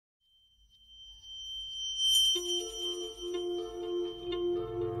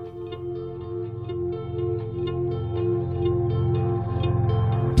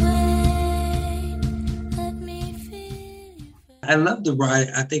I love the ride.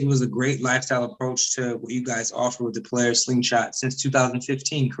 I think it was a great lifestyle approach to what you guys offer with the Polaris Slingshot since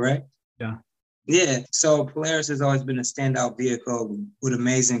 2015, correct? Yeah. Yeah. So Polaris has always been a standout vehicle with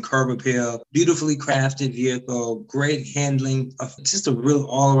amazing curb appeal, beautifully crafted vehicle, great handling, just a real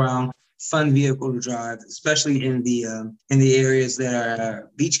all-around fun vehicle to drive, especially in the areas that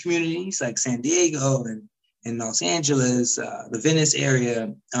are beach communities like San Diego and in Los Angeles, the Venice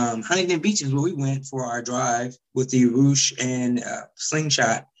area. Huntington Beach is where we went for our drive with the Roush and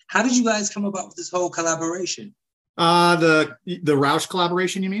Slingshot. How did you guys come about with this whole collaboration? The Roush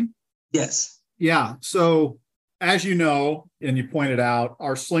collaboration, you mean? Yes. Yeah. So as you know, and you pointed out,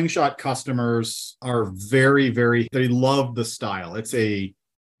 our Slingshot customers are very, they love the style. It's a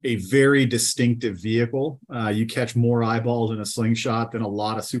very distinctive vehicle. You catch more eyeballs in a Slingshot than a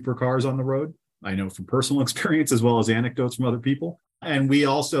lot of supercars on the road. I know from personal experience as well as anecdotes from other people. And we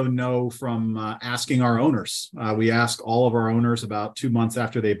also know from asking our owners. We ask all of our owners about 2 months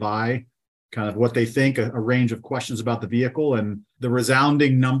after they buy kind of what they think, a range of questions about the vehicle. And the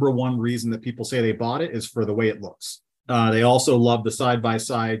resounding number one reason that people say they bought it is for the way it looks. They also love the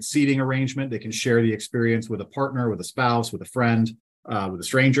side-by-side seating arrangement. They can share the experience with a partner, with a spouse, with a friend, with a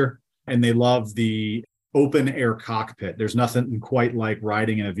stranger. And they love the open air cockpit. There's nothing quite like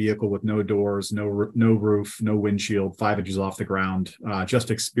riding in a vehicle with no doors, no roof, no windshield, 5 inches off the ground, just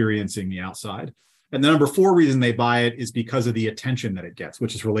experiencing the outside. And the number 4 reason they buy it is because of the attention that it gets,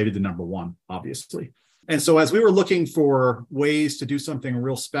 which is related to number 1, obviously. And so as we were looking for ways to do something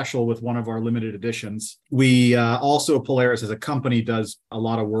real special with one of our limited editions, we also, Polaris as a company, does a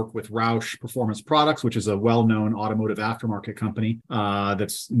lot of work with Roush Performance Products, which is a well-known automotive aftermarket company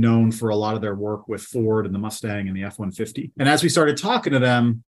that's known for a lot of their work with Ford and the Mustang and the F-150. And as we started talking to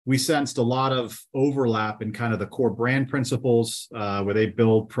them, we sensed a lot of overlap in kind of the core brand principles where they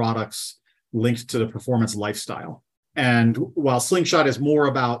build products linked to the performance lifestyle. And while Slingshot is more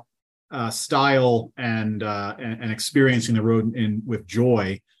about style and experiencing the road with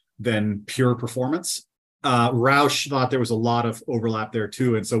joy than pure performance, Roush thought there was a lot of overlap there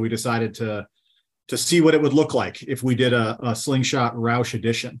too. And so we decided to see what it would look like if we did a Slingshot Roush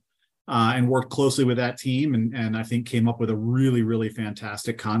edition and worked closely with that team. And I think came up with a really, really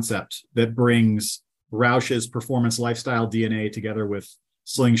fantastic concept that brings Roush's performance lifestyle DNA together with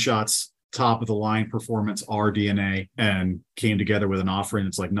Slingshot's top of the line performance R DNA and came together with an offering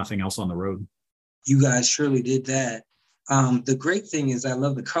that's like nothing else on the road. You guys surely did that. The great thing is I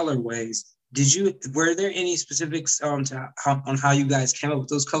love the colorways. Were there any specifics on how you guys came up with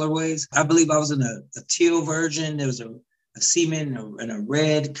those colorways? I believe I was in a teal version. There was a cement and a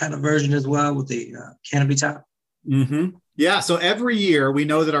red kind of version as well with the canopy top. Mm-hmm. Yeah. So every year we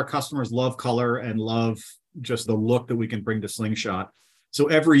know that our customers love color and love just the look that we can bring to Slingshot. So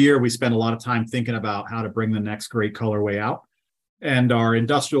every year we spend a lot of time thinking about how to bring the next great colorway out. And our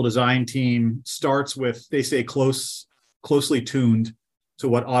industrial design team starts with, they say, closely tuned to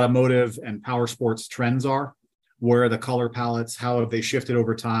what automotive and power sports trends are. Where are the color palettes? How have they shifted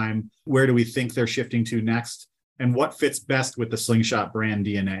over time? Where do we think they're shifting to next? And what fits best with the Slingshot brand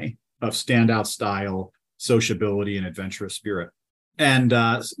DNA of standout style, sociability, and adventurous spirit? And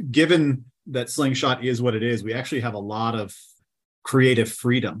given that Slingshot is what it is, we actually have a lot of creative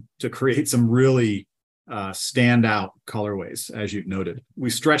freedom to create some really standout colorways, as you've noted. We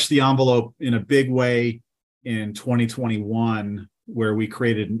stretched the envelope in a big way in 2021, where we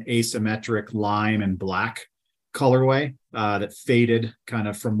created an asymmetric lime and black colorway that faded kind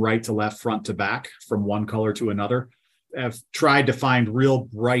of from right to left, front to back, from one color to another. I've tried to find real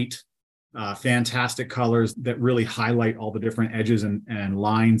bright, fantastic colors that really highlight all the different edges and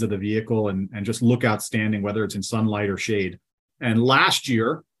lines of the vehicle and just look outstanding, whether it's in sunlight or shade. And last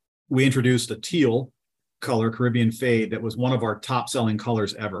year, we introduced a teal color, Caribbean Fade, that was one of our top selling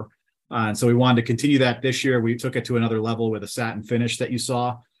colors ever. And so we wanted to continue that this year. We took it to another level with a satin finish that you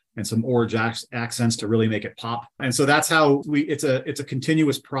saw and some orange accents to really make it pop. And so that's how it's a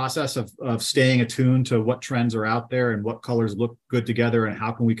continuous process of staying attuned to what trends are out there and what colors look good together and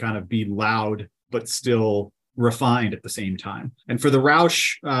how can we kind of be loud, but still refined at the same time. And for the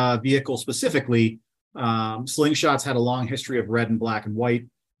Roush vehicle specifically, Slingshot's had a long history of red and black and white.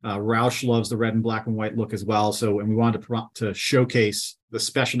 Roush loves the red and black and white look as well. And we wanted to showcase the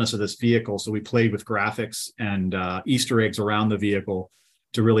specialness of this vehicle. So we played with graphics and Easter eggs around the vehicle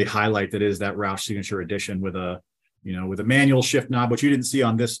to really highlight that is that Roush Signature Edition with a manual shift knob, which you didn't see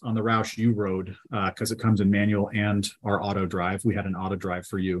on the Roush you rode because it comes in manual and our AutoDrive. We had an AutoDrive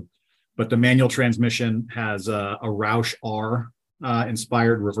for you, but the manual transmission has a Roush R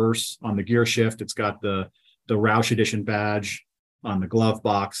inspired reverse on the gear shift. It's got the Roush Edition badge on the glove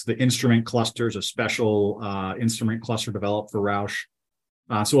box. The instrument cluster is a special instrument cluster developed for Roush.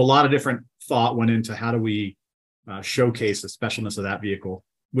 So a lot of different thought went into how do we showcase the specialness of that vehicle,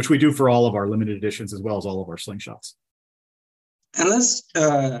 which we do for all of our limited editions as well as all of our Slingshots. And let's,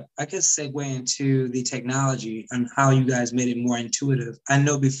 I guess, segue into the technology and how you guys made it more intuitive. I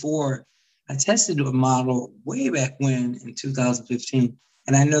know before I tested a model way back when in 2015,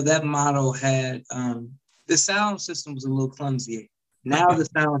 and I know that model had the sound system was a little clumsy. Now the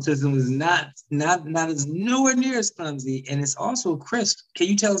sound system is not as nowhere near as clumsy, and it's also crisp. Can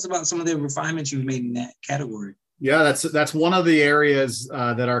you tell us about some of the refinements you've made in that category? Yeah, that's one of the areas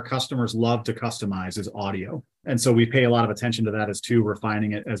that our customers love to customize is audio. And so we pay a lot of attention to that as too,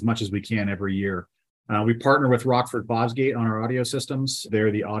 refining it as much as we can every year. We partner with Rockford Fosgate on our audio systems.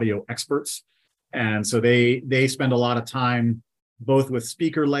 They're the audio experts. And so they spend a lot of time both with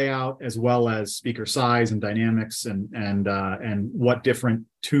speaker layout as well as speaker size and dynamics and what different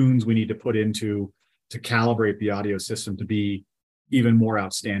tunes we need to put into to calibrate the audio system to be even more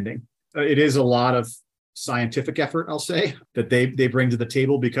outstanding. It is a lot of scientific effort, I'll say, that they bring to the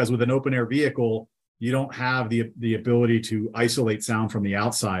table, because with an open air vehicle, you don't have the ability to isolate sound from the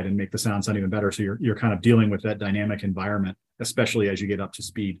outside and make the sound sound even better. So you're kind of dealing with that dynamic environment, especially as you get up to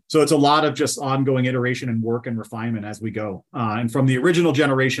speed. So it's a lot of just ongoing iteration and work and refinement as we go. And from the original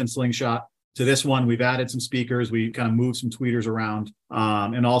generation Slingshot to this one, we've added some speakers. We kind of moved some tweeters around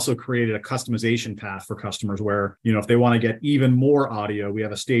and also created a customization path for customers where, if they want to get even more audio, we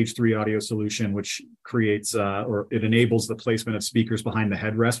have a stage 3 audio solution, which creates or it enables the placement of speakers behind the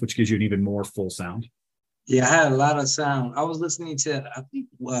headrest, which gives you an even more full sound. Yeah, I had a lot of sound. I was listening to, I think,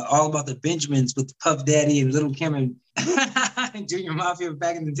 All About the Benjamins with Puff Daddy and Little Kim and Junior Mafia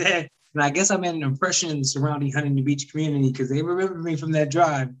back in the day. And I guess I made an impression in the surrounding Huntington Beach community because they remember me from that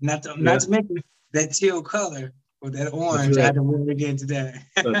drive. Not to mention that teal color or that orange. Right. I had to wear it again today.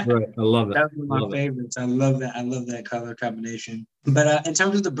 That's right. I love that. That's one of my favorites. I love that. I love that color combination. But in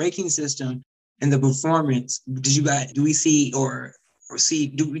terms of the braking system and the performance, do we see or see,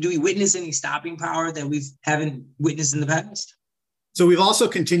 do we witness any stopping power that we haven't witnessed in the past? So we've also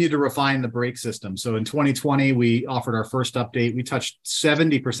continued to refine the brake system. So in 2020, we offered our first update. We touched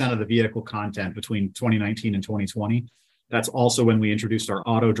 70% of the vehicle content between 2019 and 2020. That's also when we introduced our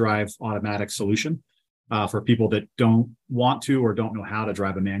AutoDrive automatic solution for people that don't want to or don't know how to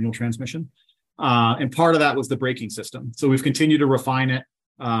drive a manual transmission. And part of that was the braking system. So we've continued to refine it.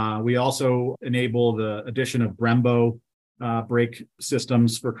 We also enable the addition of Brembo brake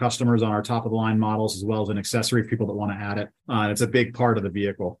systems for customers on our top of the line models, as well as an accessory for people that want to add it. It's a big part of the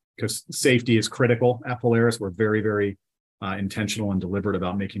vehicle because safety is critical at Polaris. We're very, very intentional and deliberate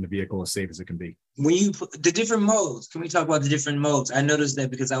about making the vehicle as safe as it can be. When you put the different modes, can we talk about the different modes? I noticed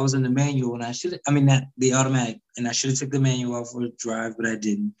that because I was in the manual and not the automatic, and I should have took the manual off for drive, but I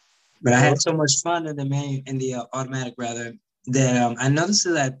didn't. But I had so much fun in the automatic rather, that I noticed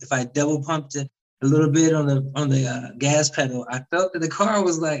that if I double pumped it a little bit on the gas pedal, I felt that the car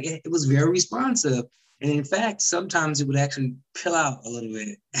was like, it was very responsive. And in fact, sometimes it would actually pill out a little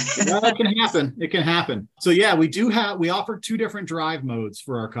bit. Well, it can happen. It can happen. So yeah, we offer 2 different drive modes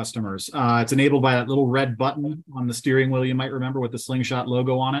for our customers. It's enabled by that little red button on the steering wheel, you might remember, with the Slingshot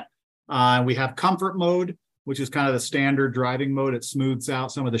logo on it. We have comfort mode, which is kind of the standard driving mode. It smooths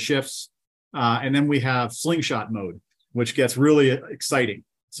out some of the shifts. And then we have Slingshot mode, which gets really exciting.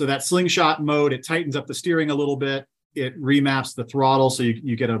 So that Slingshot mode, it tightens up the steering a little bit. It remaps the throttle, so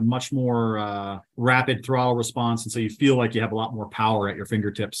you get a much more rapid throttle response. And so you feel like you have a lot more power at your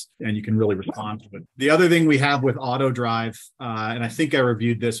fingertips and you can really respond to it. The other thing we have with AutoDrive, and I think I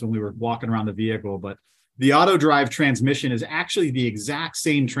reviewed this when we were walking around the vehicle, but the AutoDrive transmission is actually the exact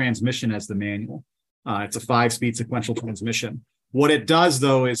same transmission as the manual. It's a 5-speed sequential transmission. What it does,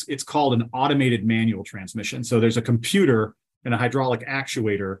 though, is it's called an automated manual transmission. So there's a computer and a hydraulic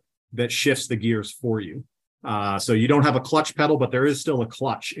actuator that shifts the gears for you. So you don't have a clutch pedal, but there is still a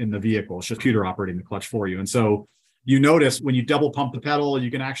clutch in the vehicle. It's just a computer operating the clutch for you. And so you notice when you double pump the pedal,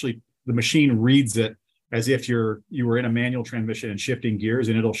 you can actually, the machine reads it as if you were in a manual transmission and shifting gears,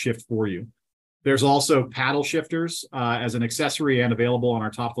 and it'll shift for you. There's also paddle shifters as an accessory and available on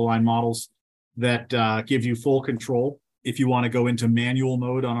our top of the line models that give you full control. If you want to go into manual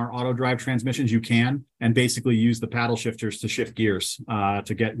mode on our AutoDrive transmissions, you can, and basically use the paddle shifters to shift gears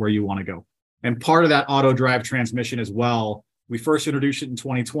to get where you want to go. And part of that AutoDrive transmission as well, we first introduced it in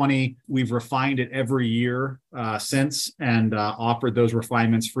 2020. We've refined it every year since and offered those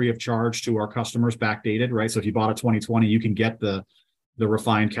refinements free of charge to our customers, backdated, right? So if you bought a 2020, you can get the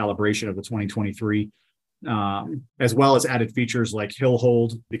refined calibration of the 2023, as well as added features like hill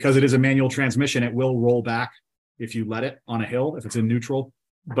hold. Because it is a manual transmission, it will roll back if you let it on a hill, if it's in neutral.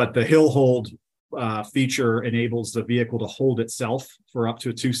 But the hill hold feature enables the vehicle to hold itself for up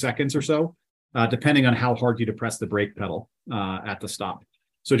to 2 seconds or so, depending on how hard you depress the brake pedal at the stop.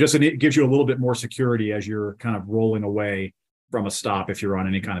 So it gives you a little bit more security as you're kind of rolling away from a stop if you're on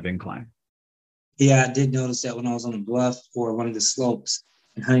any kind of incline. Yeah, I did notice that when I was on a bluff or one of the slopes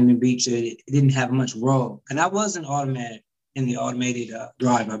in Huntington Beach, it didn't have much roll. And that was an automatic in the automated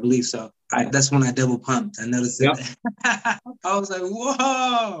drive, I believe so. That's when I double pumped. I noticed Yep. that. I was like,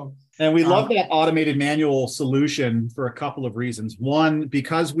 whoa. And we love that automated manual solution for a couple of reasons. One,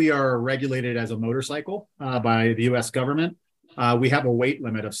 because we are regulated as a motorcycle by the US government, we have a weight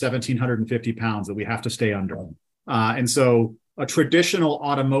limit of 1,750 pounds that we have to stay under. And so a traditional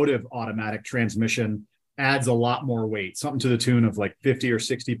automotive automatic transmission adds a lot more weight, something to the tune of like 50 or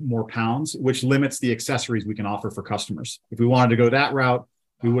 60 more pounds, which limits the accessories we can offer for customers. If we wanted to go that route,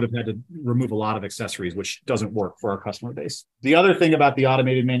 we would have had to remove a lot of accessories, which doesn't work for our customer base. The other thing about the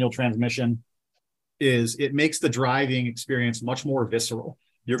automated manual transmission is it makes the driving experience much more visceral.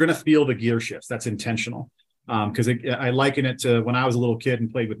 You're going to feel the gear shifts. That's intentional. Because I liken it to when I was a little kid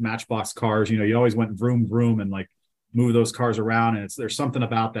and played with Matchbox cars. You know, you always went vroom, vroom and like move those cars around. And there's something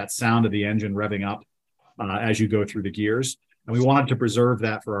about that sound of the engine revving up as you go through the gears. And we wanted to preserve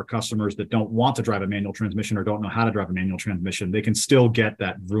that for our customers that don't want to drive a manual transmission or don't know how to drive a manual transmission. They can still get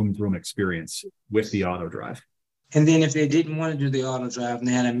that vroom, vroom experience with the AutoDrive. And then if they didn't want to do the AutoDrive and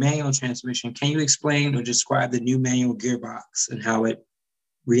they had a manual transmission, can you explain or describe the new manual gearbox and how it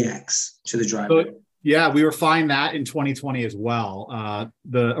reacts to the driver? Yeah, we refined that in 2020 as well.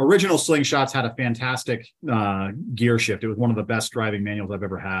 The original Slingshots had a fantastic gear shift. It was one of the best driving manuals I've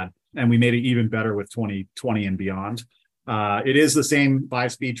ever had. And we made it even better with 2020 and beyond. It is the same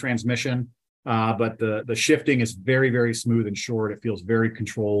 5-speed transmission, but the shifting is very, very smooth and short. It feels very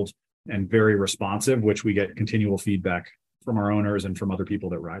controlled and very responsive, which we get continual feedback from our owners and from other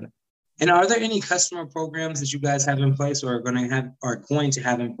people that ride it. And are there any customer programs that you guys have in place or are going to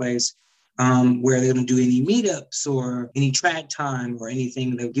have in place where they're going to do any meetups or any track time or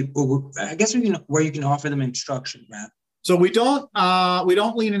anything that give, I guess where you can offer them instruction, right? So we don't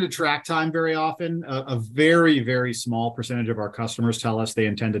lean into track time very often. A very, very small percentage of our customers tell us they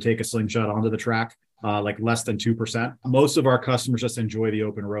intend to take a Slingshot onto the track, like less than 2%. Most of our customers just enjoy the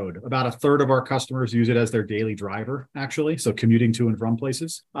open road. About a third of our customers use it as their daily driver, actually, so commuting to and from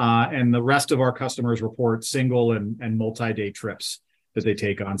places. And the rest of our customers report single and multi-day trips that they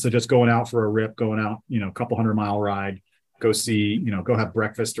take on. So just going out for a rip, going out, a couple 100-mile ride, go see, go have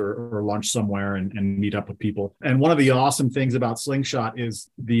breakfast or lunch somewhere and meet up with people. And one of the awesome things about Slingshot is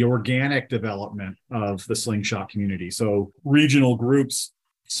the organic development of the Slingshot community. So regional groups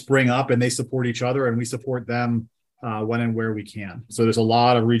spring up and they support each other and we support them when and where we can. So there's a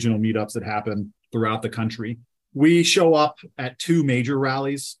lot of regional meetups that happen throughout the country. We show up at 2 major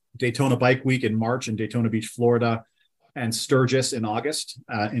rallies, Daytona Bike Week in March in Daytona Beach, Florida, and Sturgis in August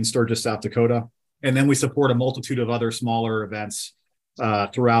in Sturgis, South Dakota. And then we support a multitude of other smaller events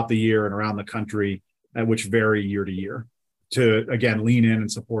throughout the year and around the country, which vary year to year to, again, lean in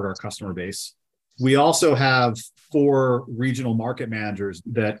and support our customer base. We also have 4 regional market managers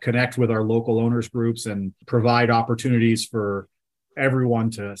that connect with our local owners groups and provide opportunities for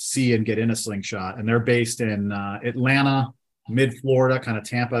everyone to see and get in a Slingshot. And they're based in Atlanta, mid-Florida, kind of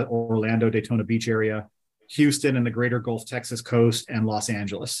Tampa, Orlando, Daytona Beach area, Houston and the greater Gulf Texas coast, and Los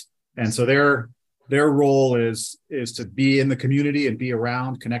Angeles. And so their role is to be in the community and be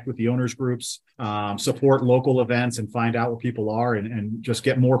around, connect with the owners groups, support local events and find out where people are and just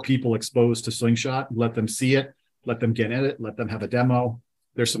get more people exposed to Slingshot, let them see it, let them get in it, let them have a demo.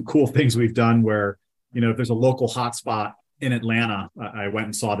 There's some cool things we've done where, if there's a local hotspot in Atlanta, I went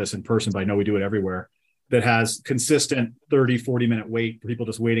and saw this in person, but I know we do it everywhere, that has consistent 30, 40-minute wait for people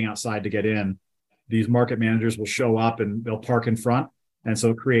just waiting outside to get in. These market managers will show up and they'll park in front. And so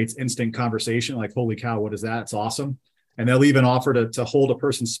it creates instant conversation like, holy cow, what is that? It's awesome. And they'll even offer to hold a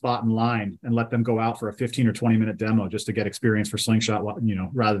person's spot in line and let them go out for a 15 or 20-minute demo just to get experience for Slingshot,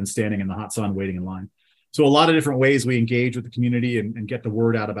 rather than standing in the hot sun waiting in line. So a lot of different ways we engage with the community and get the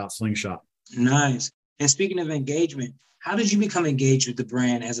word out about Slingshot. Nice. And speaking of engagement, how did you become engaged with the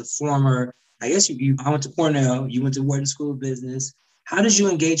brand as a former, I went to Cornell, you went to Wharton School of Business. How did you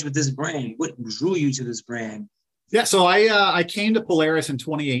engage with this brand? What drew you to this brand? Yeah, so I came to Polaris in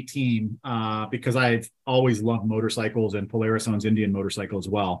 2018 because I've always loved motorcycles, and Polaris owns Indian Motorcycle as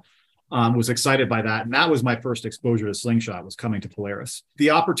well. Was excited by that. And that was my first exposure to Slingshot, was coming to Polaris.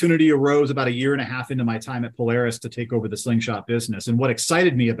 The opportunity arose about 1.5 years into my time at Polaris to take over the Slingshot business. And what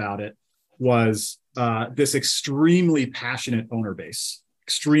excited me about it was this extremely passionate owner base.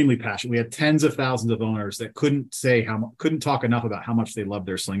 extremely passionate. We had tens of thousands of owners that couldn't talk enough about how much they loved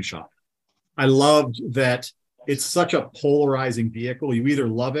their Slingshot. I loved that it's such a polarizing vehicle. You either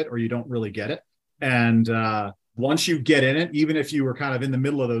love it or you don't really get it. And once you get in it, even if you were kind of in the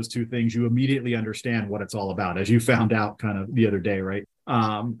middle of those two things, you immediately understand what it's all about, as you found out kind of the other day, right?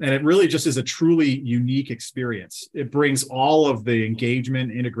 And it really just is a truly unique experience. It brings all of the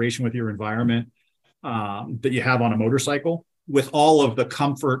engagement, integration with your environment that you have on a motorcycle with all of the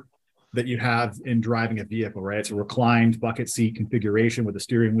comfort that you have in driving a vehicle, right? It's a reclined bucket seat configuration with a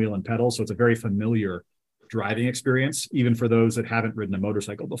steering wheel and pedals. So it's a very familiar driving experience, even for those that haven't ridden a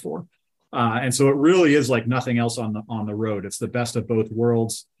motorcycle before. And so it really is like nothing else on the road. It's the best of both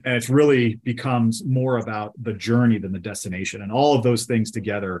worlds. And it really becomes more about the journey than the destination. And all of those things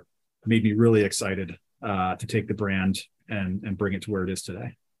together made me really excited to take the brand and bring it to where it is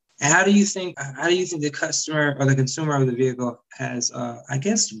today. And how do you think the customer or the consumer of the vehicle has, I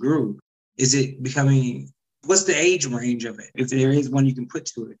guess, grew? Is it becoming, what's the age range of it? If there is one you can put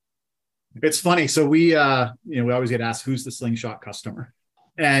to it. It's funny. So we always get asked, who's the Slingshot customer?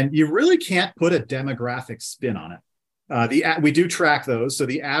 And you really can't put a demographic spin on it. We do track those. So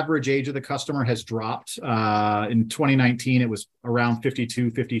the average age of the customer has dropped. In 2019, it was around 52,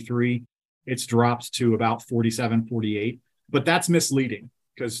 53. It's dropped to about 47, 48. But that's misleading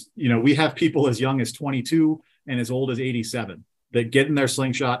because, we have people as young as 22 and as old as 87 that get in their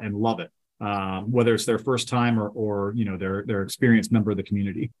Slingshot and love it, whether it's their first time or their experienced member of the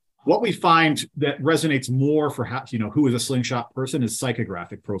community. What we find that resonates more for who is a Slingshot person is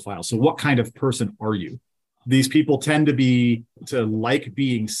psychographic profile. So what kind of person are you? These people tend to like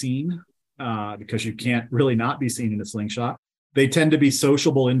being seen because you can't really not be seen in a Slingshot. They tend to be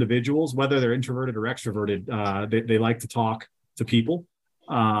sociable individuals, whether they're introverted or extroverted. They like to talk to people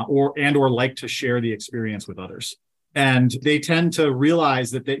or like to share the experience with others. And they tend to realize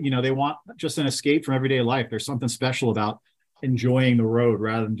that they want just an escape from everyday life. There's something special about enjoying the road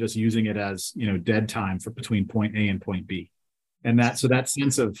rather than just using it as dead time for between point A and point B. And that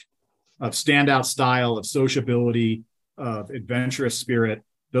sense of standout style, of sociability, of adventurous spirit,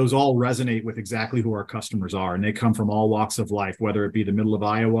 those all resonate with exactly who our customers are. And they come from all walks of life, whether it be the middle of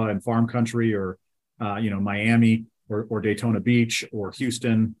Iowa and farm country or Miami or Daytona Beach or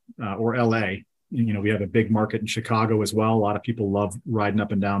Houston or LA. We have a big market in Chicago as well. A lot of people love riding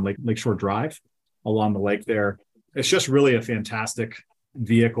up and down Lakeshore Drive along the lake there. It's just really a fantastic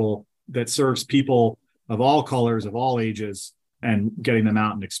vehicle that serves people of all colors, of all ages, and getting them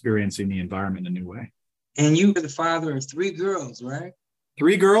out and experiencing the environment in a new way. And you were the father of 3 girls, right?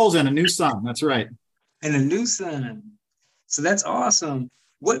 3 girls and a new son. That's right. And a new son. So that's awesome.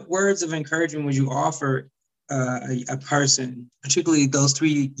 What words of encouragement would you offer a person, particularly those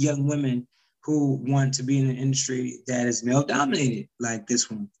 3 young women who want to be in an industry that is male dominated like this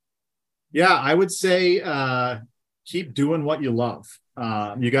one? Yeah, I would say keep doing what you love.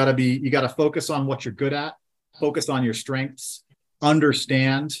 You got to focus on what you're good at, focus on your strengths,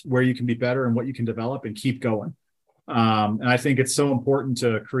 understand where you can be better and what you can develop, and keep going. And I think it's so important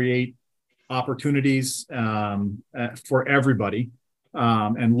to create opportunities for everybody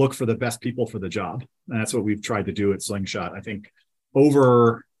and look for the best people for the job. And that's what we've tried to do at Slingshot. I think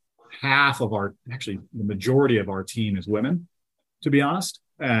over half of the majority of our team is women, to be honest.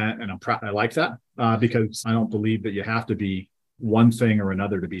 And I'm proud. I like that because I don't believe that you have to be one thing or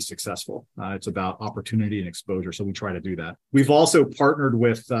another to be successful. It's about opportunity and exposure. So we try to do that. We've also partnered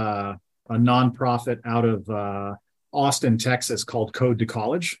with a nonprofit out of Austin, Texas called Code to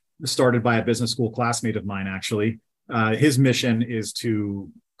College, started by a business school classmate of mine, actually. His mission is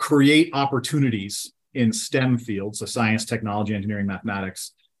to create opportunities in STEM fields, so science, technology, engineering,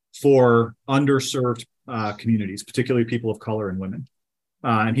 mathematics, for underserved communities, particularly people of color and women.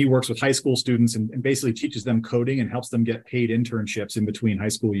 And he works with high school students and basically teaches them coding and helps them get paid internships in between high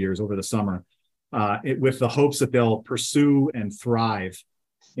school years over the summer with the hopes that they'll pursue and thrive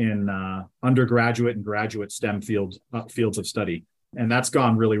in undergraduate and graduate STEM fields of study. And that's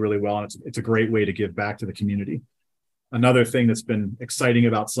gone really, really well. And it's a great way to give back to the community. Another thing that's been exciting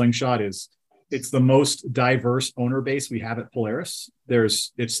about Slingshot is it's the most diverse owner base we have at Polaris.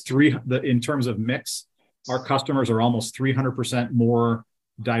 In terms of mix, our customers are almost 300% more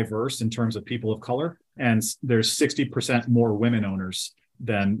diverse in terms of people of color. And there's 60% more women owners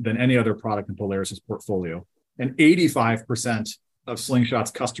than any other product in Polaris's portfolio. And 85% of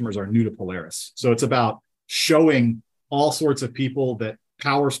Slingshot's customers are new to Polaris. So it's about showing all sorts of people that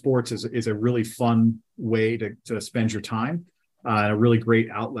power sports is a really fun way to spend your time and a really great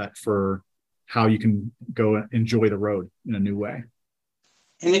outlet for how you can go enjoy the road in a new way.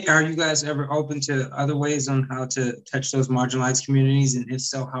 And are you guys ever open to other ways on how to touch those marginalized communities? And if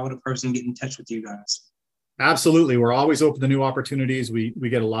so, how would a person get in touch with you guys? Absolutely. We're always open to new opportunities. We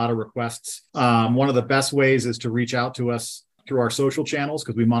get a lot of requests. One of the best ways is to reach out to us through our social channels,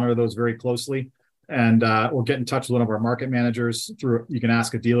 because we monitor those very closely. And or get in touch with one of our market managers through, you can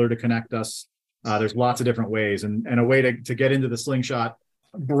ask a dealer to connect us. There's lots of different ways. And a way to get into the Slingshot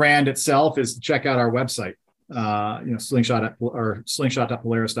brand itself is to check out our website,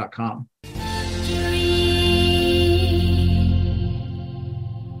 slingshot.polaris.com.